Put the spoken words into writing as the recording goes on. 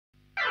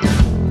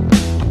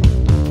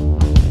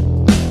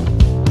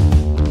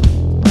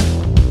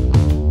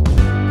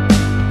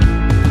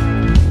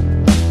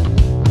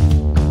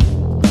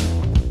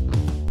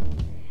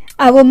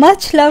Our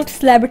much-loved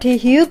celebrity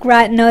Hugh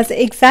Grant knows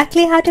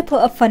exactly how to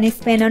put a funny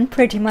spin on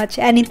pretty much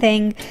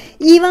anything,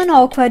 even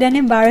awkward and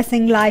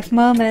embarrassing life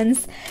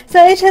moments.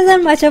 So it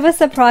isn't much of a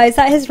surprise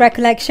that his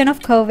recollection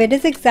of COVID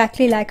is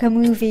exactly like a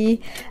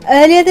movie.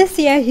 Earlier this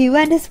year, Hugh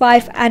and his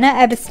wife Anna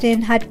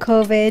Eberstein had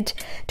COVID.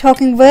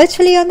 Talking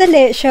virtually on The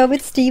Late Show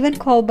with Stephen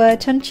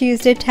Colbert on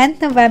Tuesday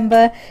 10th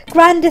November,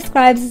 Grant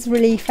describes his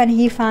relief when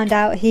he found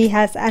out he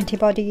has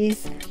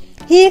antibodies.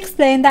 He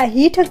explained that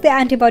he took the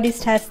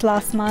antibodies test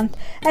last month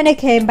and it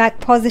came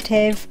back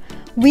positive.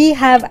 We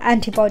have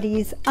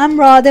antibodies. I'm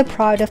rather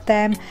proud of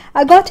them.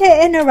 I got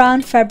it in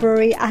around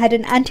February. I had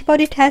an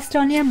antibody test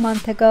only a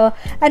month ago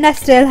and I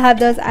still have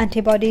those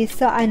antibodies,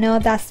 so I know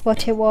that's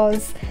what it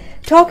was.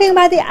 Talking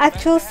about the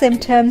actual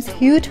symptoms,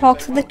 Hugh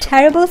talks of the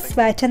terrible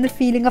sweat and the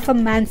feeling of a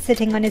man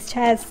sitting on his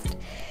chest.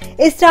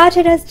 It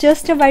started as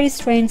just a very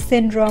strange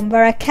syndrome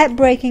where I kept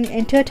breaking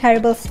into a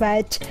terrible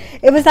sweat.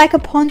 It was like a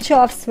poncho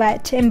of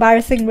sweat,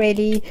 embarrassing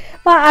really.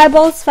 My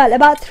eyeballs felt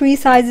about 3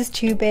 sizes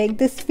too big,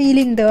 this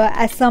feeling though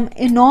as some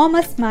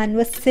enormous man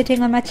was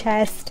sitting on my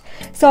chest,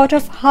 sort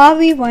of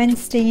Harvey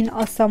Weinstein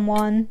or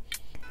someone.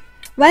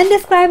 When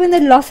describing the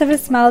loss of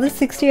his smell, the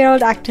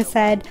 60-year-old actor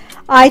said,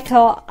 "I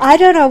thought, I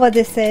don't know what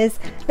this is.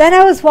 Then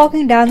I was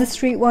walking down the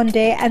street one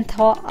day and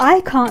thought,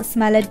 I can't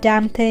smell a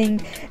damn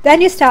thing.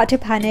 Then you start to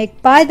panic.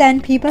 By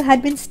then, people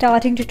had been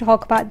starting to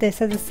talk about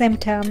this as a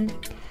symptom."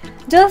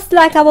 Just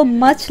like our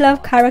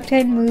much-loved character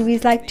in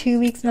movies like 2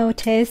 Weeks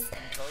Notice,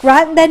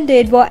 Grant then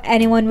did what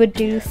anyone would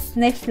do,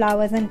 sniff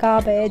flowers and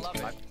garbage.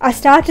 I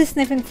started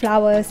sniffing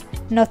flowers.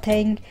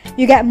 Nothing.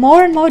 You get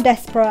more and more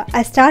desperate.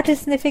 I started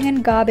sniffing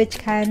in garbage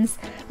cans.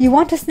 You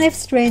want to sniff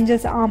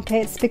strangers'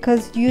 armpits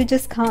because you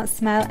just can't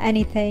smell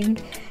anything.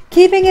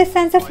 Keeping his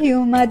sense of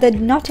humor, the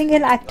Notting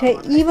Hill actor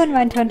even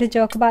went on to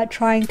joke about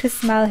trying to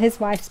smell his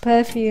wife's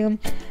perfume.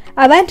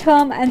 I went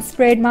home and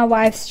sprayed my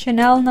wife's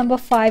Chanel No.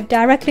 5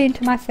 directly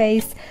into my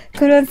face.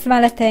 Couldn't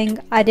smell a thing.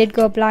 I did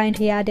go blind,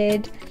 he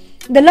added.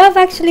 The Love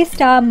Actually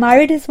star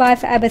married his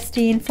wife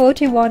Eberstein,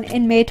 41,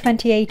 in May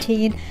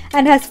 2018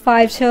 and has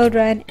 5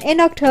 children. In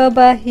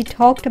October, he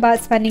talked about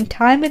spending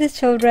time with his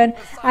children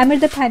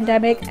amid the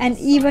pandemic and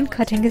even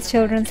cutting his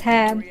children's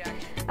hair.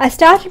 "I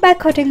started by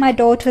cutting my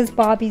daughter's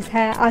Barbie's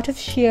hair out of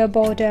sheer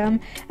boredom,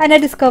 and I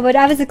discovered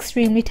I was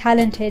extremely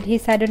talented," he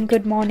said on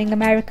Good Morning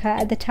America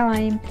at the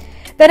time.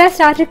 "Then I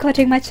started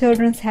cutting my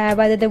children's hair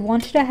whether they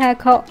wanted a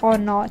haircut or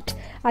not.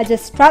 I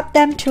just strapped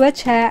them to a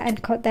chair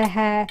and cut their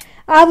hair.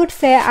 I would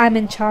say I'm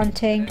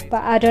enchanting,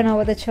 but I don't know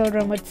what the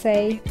children would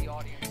say."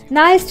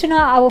 Nice to know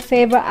our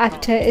favourite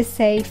actor is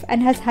safe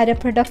and has had a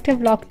productive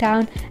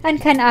lockdown and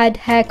can add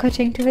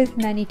haircutting to his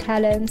many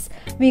talents.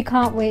 We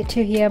can't wait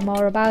to hear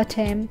more about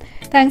him.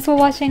 Thanks for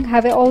watching.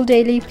 Have it all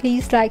daily.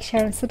 Please like,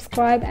 share and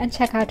subscribe and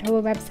check out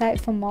our website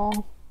for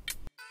more.